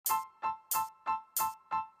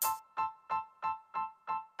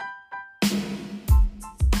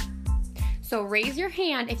So raise your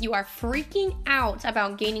hand if you are freaking out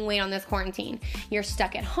about gaining weight on this quarantine. You're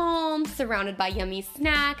stuck at home, surrounded by yummy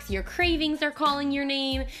snacks, your cravings are calling your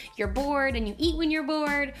name, you're bored and you eat when you're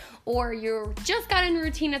bored, or you just got in a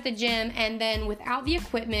routine at the gym and then without the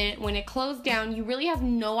equipment, when it closed down, you really have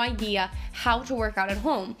no idea how to work out at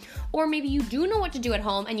home. Or maybe you do know what to do at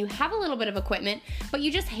home and you have a little bit of equipment, but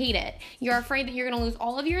you just hate it. You're afraid that you're going to lose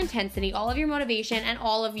all of your intensity, all of your motivation, and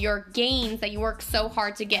all of your gains that you work so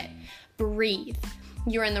hard to get. Breathe.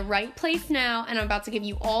 You're in the right place now, and I'm about to give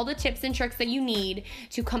you all the tips and tricks that you need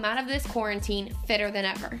to come out of this quarantine fitter than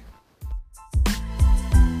ever.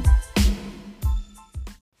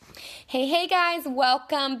 Hey guys,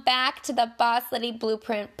 welcome back to the Boss Lady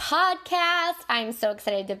Blueprint podcast. I'm so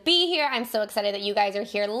excited to be here. I'm so excited that you guys are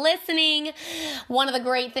here listening. One of the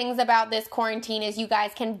great things about this quarantine is you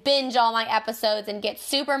guys can binge all my episodes and get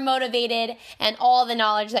super motivated and all the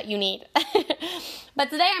knowledge that you need. But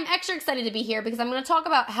today I'm extra excited to be here because I'm going to talk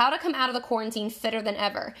about how to come out of the quarantine fitter than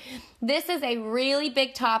ever. This is a really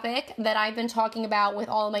big topic that I've been talking about with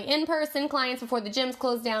all of my in-person clients before the gyms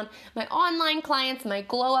closed down, my online clients, my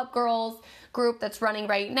Glow Up Girls group that's running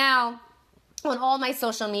right now, on all my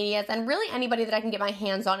social medias, and really anybody that I can get my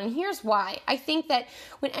hands on. And here's why. I think that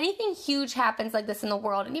when anything huge happens like this in the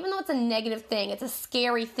world, and even though it's a negative thing, it's a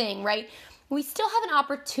scary thing, right? We still have an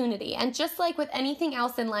opportunity. And just like with anything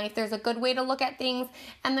else in life, there's a good way to look at things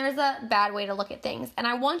and there's a bad way to look at things. And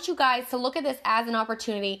I want you guys to look at this as an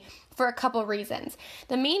opportunity for a couple reasons.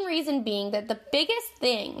 The main reason being that the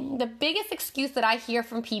biggest excuse that I hear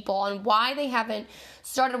from people on why they haven't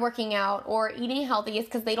started working out or eating healthy is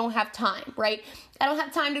because they don't have time, right? I don't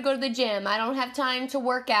have time to go to the gym. I don't have time to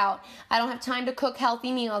work out. I don't have time to cook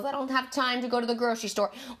healthy meals. I don't have time to go to the grocery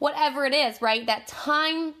store. Whatever it is, right? That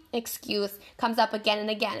time excuse comes up again and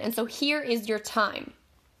again. And so here is your time.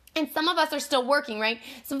 And some of us are still working, right?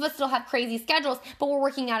 Some of us still have crazy schedules, but we're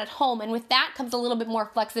working out at home. And with that comes a little bit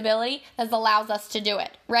more flexibility that allows us to do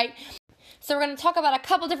it, right? So we're going to talk about a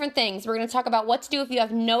couple different things. We're going to talk about what to do if you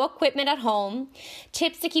have no equipment at home,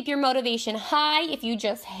 tips to keep your motivation high if you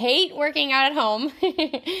just hate working out at home,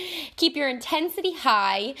 keep your intensity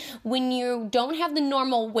high when you don't have the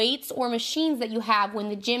normal weights or machines that you have when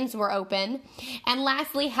the gyms were open, and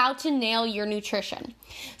lastly, how to nail your nutrition.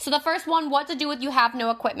 So the first one, what to do if you have no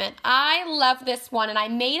equipment. I love this one, and I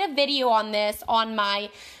made a video on this on my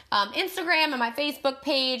Instagram and my Facebook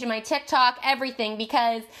page and my TikTok, everything,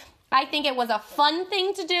 because I think it was a fun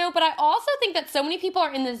thing to do, but I also think that so many people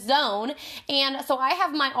are in the zone, and so I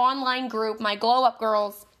have my online group, my Glow Up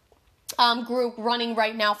Girls group running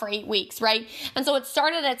right now for 8 weeks, right? And so it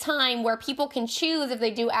started at a time where people can choose if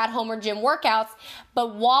they do at-home or gym workouts,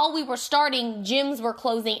 but while we were starting, gyms were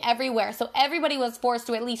closing everywhere, so everybody was forced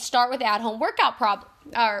to at least start with the at-home workout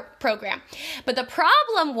program. But the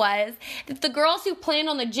problem was that the girls who planned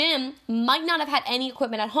on the gym might not have had any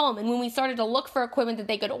equipment at home, and when we started to look for equipment that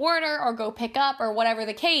they could order or go pick up or whatever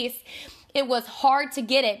the case, it was hard to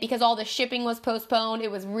get it because all the shipping was postponed, it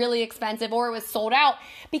was really expensive, or it was sold out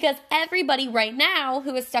because everybody right now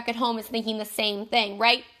who is stuck at home is thinking the same thing,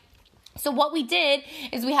 right? So what we did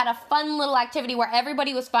is we had a fun little activity where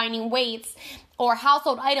everybody was finding weights or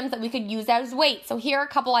household items that we could use as weights. So here are a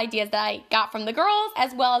couple ideas that I got from the girls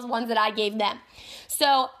as well as ones that I gave them.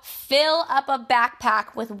 So fill up a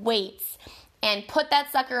backpack with weights and put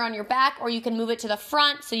that sucker on your back, or you can move it to the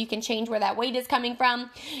front so you can change where that weight is coming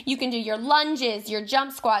from. You can do your lunges, your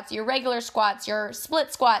jump squats, your regular squats, your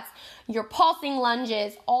split squats, your pulsing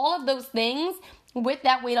lunges, all of those things with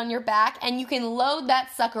that weight on your back, and you can load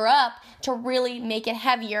that sucker up to really make it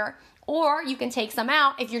heavier, or you can take some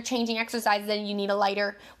out if you're changing exercises and you need a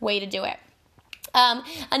lighter way to do it.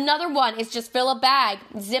 Another one is just fill a bag,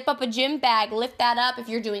 zip up a gym bag, lift that up. If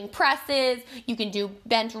you're doing presses, you can do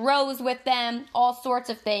bent rows with them, all sorts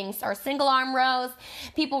of things, or single arm rows.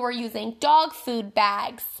 People were using dog food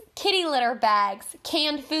bags, kitty litter bags,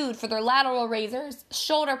 canned food for their lateral raises,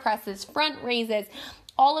 shoulder presses, front raises,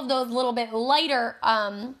 all of those little bit lighter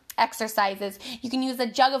exercises. You can use a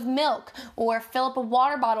jug of milk or fill up a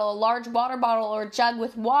water bottle, a large water bottle or jug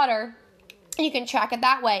with water. You can track it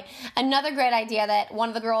that way. Another great idea that one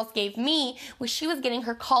of the girls gave me was she was getting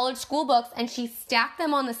her college school books and she stacked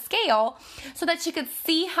them on the scale so that she could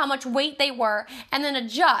see how much weight they were and then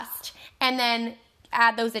adjust and then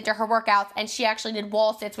add those into her workouts, and she actually did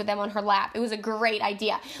wall sits with them on her lap. It was a great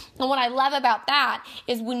idea. And what I love about that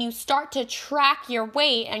is when you start to track your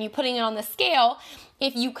weight and you're putting it on the scale,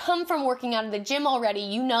 if you come from working out of the gym already,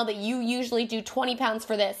 you know that you usually do 20 pounds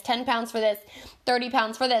for this, 10 pounds for this, 30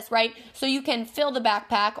 pounds for this, right? So you can fill the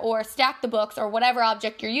backpack or stack the books or whatever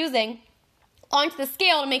object you're using onto the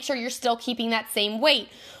scale to make sure you're still keeping that same weight.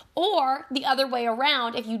 Or the other way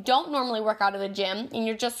around, if you don't normally work out at the gym and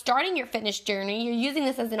you're just starting your fitness journey, you're using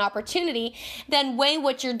this as an opportunity, then weigh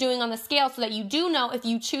what you're doing on the scale so that you do know if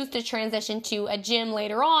you choose to transition to a gym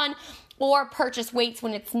later on or purchase weights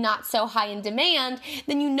when it's not so high in demand,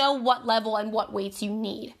 then you know what level and what weights you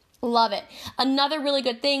need. Love it. Another really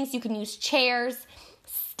good thing is you can use chairs.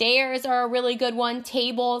 Stairs are a really good one,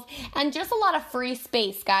 tables, and just a lot of free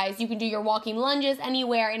space, guys. You can do your walking lunges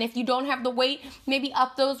anywhere, and if you don't have the weight, maybe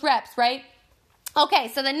up those reps, right? Okay,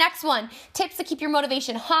 so the next one, tips to keep your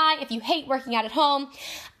motivation high if you hate working out at home.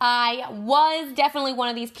 I was definitely one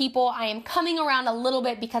of these people. I am coming around a little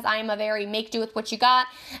bit because I am a very make do with what you got.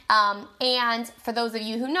 And for those of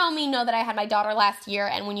you who know me, know that I had my daughter last year,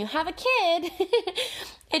 and when you have a kid,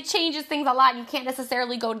 it changes things a lot. You can't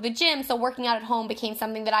necessarily go to the gym, so working out at home became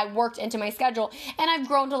something that I worked into my schedule, and I've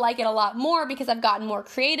grown to like it a lot more because I've gotten more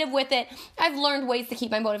creative with it. I've learned ways to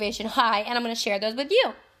keep my motivation high, and I'm going to share those with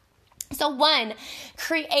you. So 1,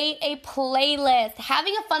 create a playlist.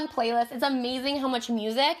 Having a fun playlist is amazing how much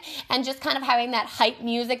music and just kind of having that hype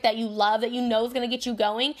music that you love, that you know is going to get you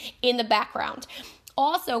going in the background.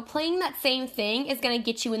 Also, playing that same thing is going to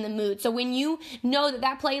get you in the mood. So when you know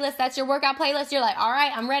that playlist, that's your workout playlist, you're like, all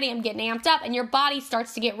right, I'm ready, I'm getting amped up, and your body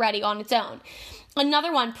starts to get ready on its own.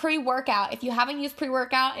 Another one, pre-workout. If you haven't used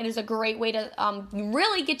pre-workout, it is a great way to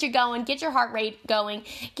really get you going, get your heart rate going,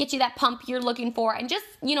 get you that pump you're looking for, and just,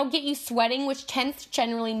 get you sweating, which tends to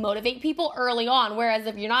generally motivate people early on. Whereas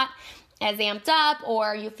if you're not as amped up,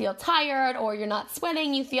 or you feel tired, or you're not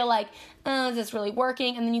sweating, you feel like, is this really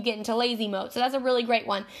working? And then you get into lazy mode. So that's a really great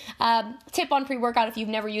one. Tip on pre-workout, if you've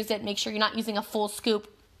never used it, make sure you're not using a full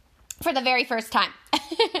scoop for the very first time.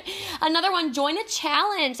 Another one, join a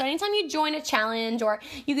challenge. So anytime you join a challenge, or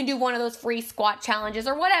you can do one of those free squat challenges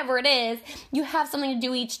or whatever it is, you have something to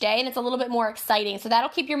do each day, and it's a little bit more exciting. So that'll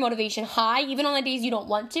keep your motivation high, even on the days you don't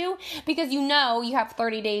want to, because you know you have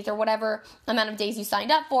 30 days or whatever amount of days you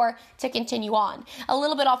signed up for to continue on. A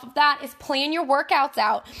little bit off of that is plan your workouts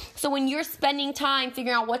out. So when you're spending time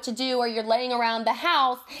figuring out what to do, or you're laying around the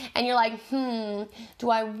house and you're like, do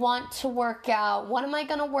I want to work out? What am I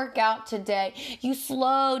going to work out today? You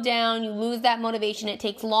slow down, you lose that motivation, it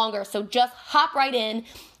takes longer. So just hop right in,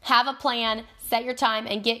 have a plan, set your time,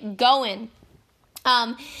 and get going.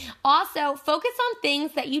 Also, focus on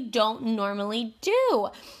things that you don't normally do.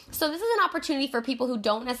 So this is an opportunity for people who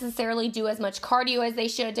don't necessarily do as much cardio as they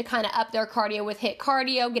should to kind of up their cardio with HIIT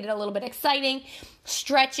cardio, get it a little bit exciting.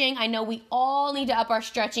 Stretching, I know we all need to up our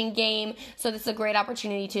stretching game, so this is a great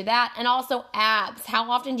opportunity to that. And also abs.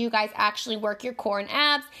 How often do you guys actually work your core and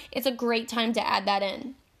abs? It's a great time to add that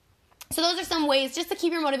in. So those are some ways just to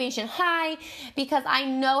keep your motivation high, because I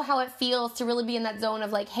know how it feels to really be in that zone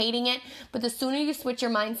of like hating it. But the sooner you switch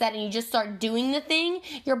your mindset and you just start doing the thing,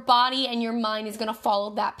 your body and your mind is going to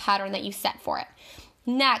follow that pattern that you set for it.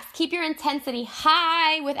 Next, keep your intensity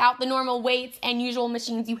high without the normal weights and usual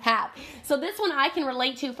machines you have. So this one I can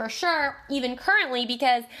relate to for sure, even currently,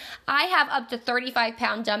 because I have up to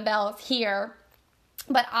 35-pound dumbbells here.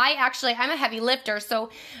 But I'm a heavy lifter, so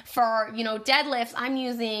for, deadlifts, I'm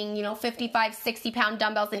using, 55, 60-pound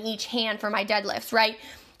dumbbells in each hand for my deadlifts, right?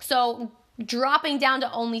 So dropping down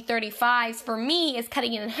to only 35s for me is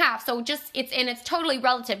cutting it in half. So it's totally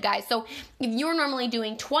relative, guys. So if you're normally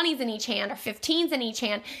doing 20s in each hand or 15s in each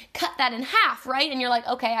hand, cut that in half, right? And you're like,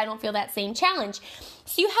 okay, I don't feel that same challenge.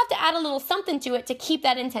 So you have to add a little something to it to keep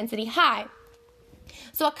that intensity high.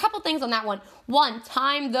 So a couple things on that one. 1,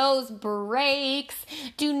 time those breaks.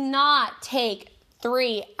 Do not take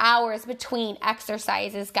 3 hours between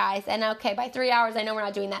exercises, guys. And okay, by 3 hours, I know we're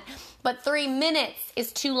not doing that. But 3 minutes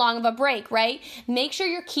is too long of a break, right? Make sure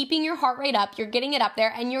you're keeping your heart rate up, you're getting it up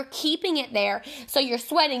there, and you're keeping it there. So you're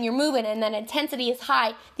sweating, you're moving, and then intensity is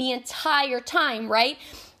high the entire time, right?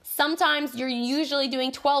 Sometimes you're usually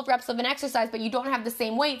doing 12 reps of an exercise, but you don't have the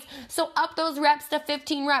same weights. So up those reps to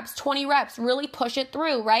 15 reps, 20 reps, really push it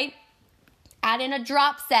through, right? Add in a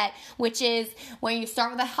drop set, which is when you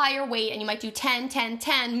start with a higher weight and you might do 10, 10,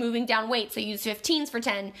 10, moving down weight. So use 15s for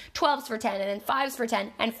 10, 12s for 10, and then 5s for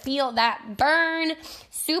 10, and feel that burn.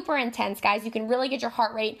 Super intense, guys. You can really get your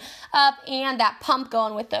heart rate up and that pump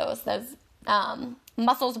going with those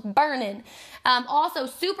muscles burning. Also,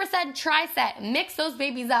 superset, tricep, mix those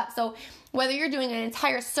babies up. So whether you're doing an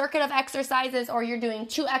entire circuit of exercises or you're doing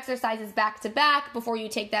 2 exercises back to back before you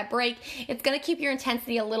take that break, it's going to keep your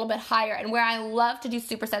intensity a little bit higher. And where I love to do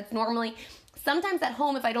supersets normally, sometimes at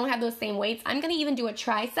home, if I don't have those same weights, I'm going to even do a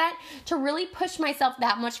tricep to really push myself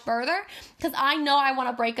that much further, because I know I want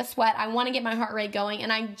to break a sweat. I want to get my heart rate going,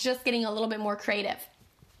 and I'm just getting a little bit more creative.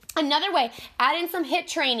 Another way, add in some HIIT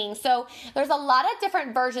training. So there's a lot of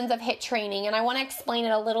different versions of HIIT training, and I want to explain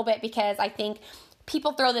it a little bit because I think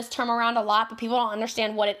people throw this term around a lot, but people don't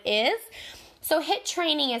understand what it is. So HIIT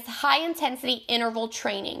training is high intensity interval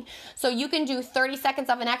training. So you can do 30 seconds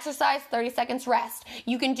of an exercise, 30 seconds rest.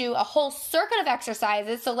 You can do a whole circuit of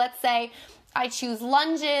exercises. So let's say I choose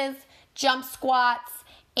lunges, jump squats,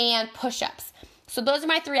 and push-ups. So those are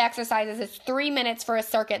my 3 exercises. It's 3 minutes for a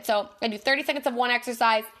circuit. So I do 30 seconds of one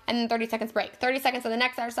exercise and then 30 seconds break. 30 seconds of the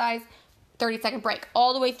next exercise, 30-second break.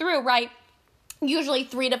 All the way through, right? Usually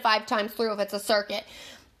 3 to 5 times through if it's a circuit.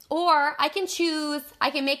 Or I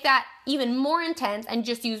can make that even more intense and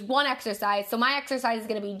just use one exercise. So my exercise is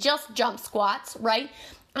going to be just jump squats, right?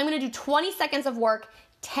 I'm going to do 20 seconds of work,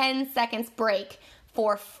 10 seconds break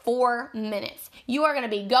for 4 minutes. You are going to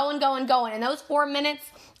be going. And those 4 minutes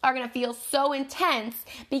are going to feel so intense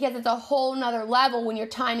because it's a whole nother level when you're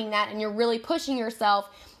timing that and you're really pushing yourself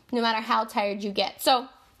no matter how tired you get. So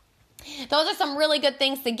those are some really good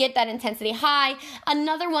things to get that intensity high.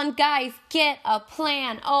 Another one, guys, get a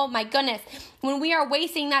plan. Oh my goodness. When we are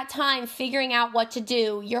wasting that time figuring out what to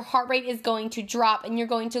do, your heart rate is going to drop and you're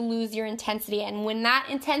going to lose your intensity. And when that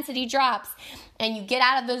intensity drops and you get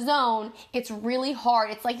out of the zone, it's really hard.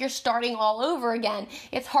 It's like you're starting all over again.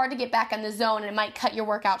 It's hard to get back in the zone and it might cut your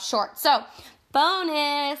workout short. So,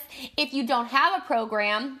 bonus, if you don't have a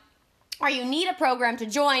program, or you need a program to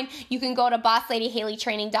join, you can go to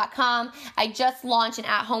bossladyhaleytraining.com. I just launched an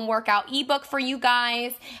at-home workout ebook for you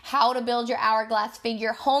guys, How to Build Your Hourglass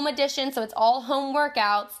Figure Home Edition, so it's all home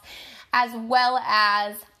workouts, as well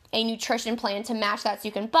as a nutrition plan to match that, so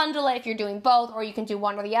you can bundle it if you're doing both, or you can do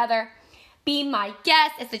one or the other. Be my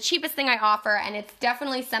guest. It's the cheapest thing I offer, and it's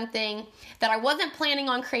definitely something that I wasn't planning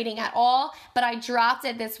on creating at all, but I dropped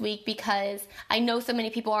it this week because I know so many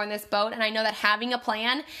people are in this boat, and I know that having a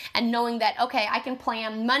plan and knowing that, okay, I can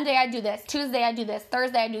plan Monday I do this, Tuesday I do this,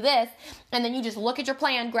 Thursday I do this, and then you just look at your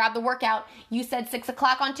plan, grab the workout. You said 6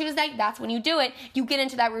 o'clock on Tuesday, that's when you do it. You get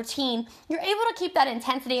into that routine. You're able to keep that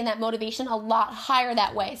intensity and that motivation a lot higher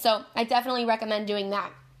that way, so I definitely recommend doing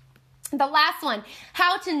that. The last one,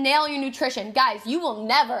 how to nail your nutrition. Guys, you will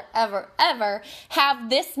never, ever, ever have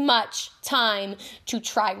this much time to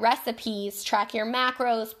try recipes, track your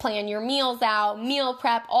macros, plan your meals out, meal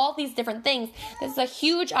prep, all these different things. This is a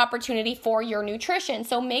huge opportunity for your nutrition,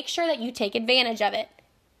 so make sure that you take advantage of it.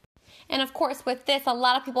 And of course, with this, a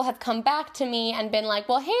lot of people have come back to me and been like,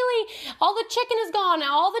 well, Haley, all the chicken is gone,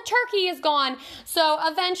 all the turkey is gone. So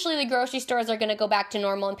eventually the grocery stores are going to go back to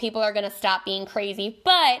normal and people are going to stop being crazy.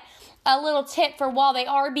 But a little tip for while they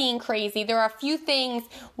are being crazy, there are a few things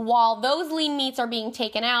while those lean meats are being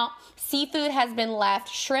taken out. Seafood has been left,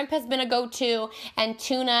 shrimp has been a go-to, and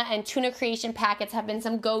tuna creation packets have been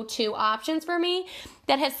some go-to options for me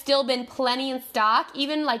that has still been plenty in stock,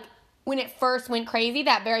 even like when it first went crazy,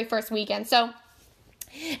 that very first weekend. So,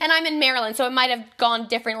 and I'm in Maryland, so it might have gone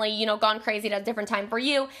differently, gone crazy at a different time for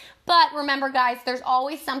you. But remember, guys, there's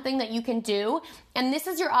always something that you can do, and this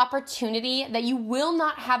is your opportunity that you will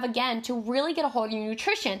not have again to really get a hold of your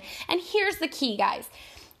nutrition. And here's the key, guys.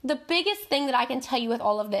 The biggest thing that I can tell you with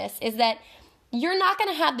all of this is that you're not going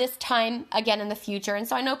to have this time again in the future. And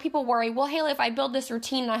so I know people worry, well, Haley, if I build this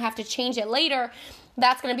routine and I have to change it later,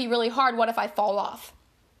 that's going to be really hard. What if I fall off?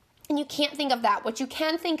 And you can't think of that. What you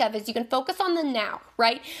can think of is you can focus on the now,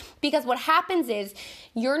 right? Because what happens is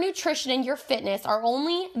your nutrition and your fitness are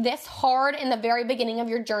only this hard in the very beginning of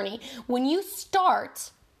your journey. When you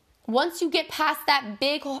start, once you get past that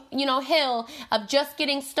big, hill of just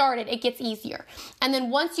getting started, it gets easier. And then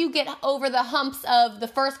once you get over the humps of the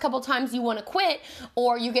first couple times you want to quit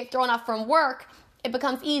or you get thrown off from work, it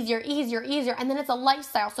becomes easier, and then it's a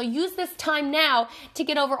lifestyle. So use this time now to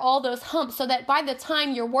get over all those humps so that by the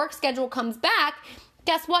time your work schedule comes back,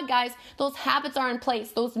 guess what, guys? Those habits are in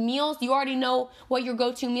place. Those meals, you already know what your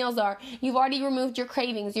go-to meals are. You've already removed your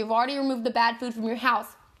cravings. You've already removed the bad food from your house.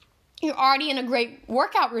 You're already in a great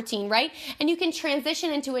workout routine, right? And you can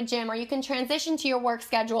transition into a gym or you can transition to your work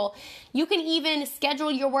schedule. You can even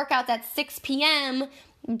schedule your workouts at 6 p.m.,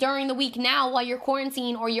 during the week now while you're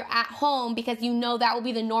quarantined or you're at home because you know that will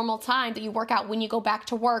be the normal time that you work out when you go back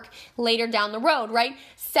to work later down the road, right?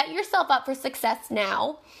 Set yourself up for success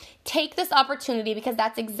now. Take this opportunity because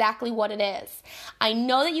that's exactly what it is. I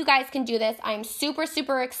know that you guys can do this. I'm super,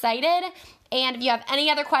 super excited. And if you have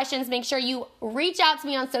any other questions, make sure you reach out to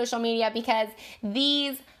me on social media because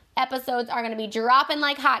these episodes are going to be dropping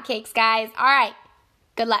like hotcakes, guys. All right.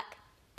 Good luck.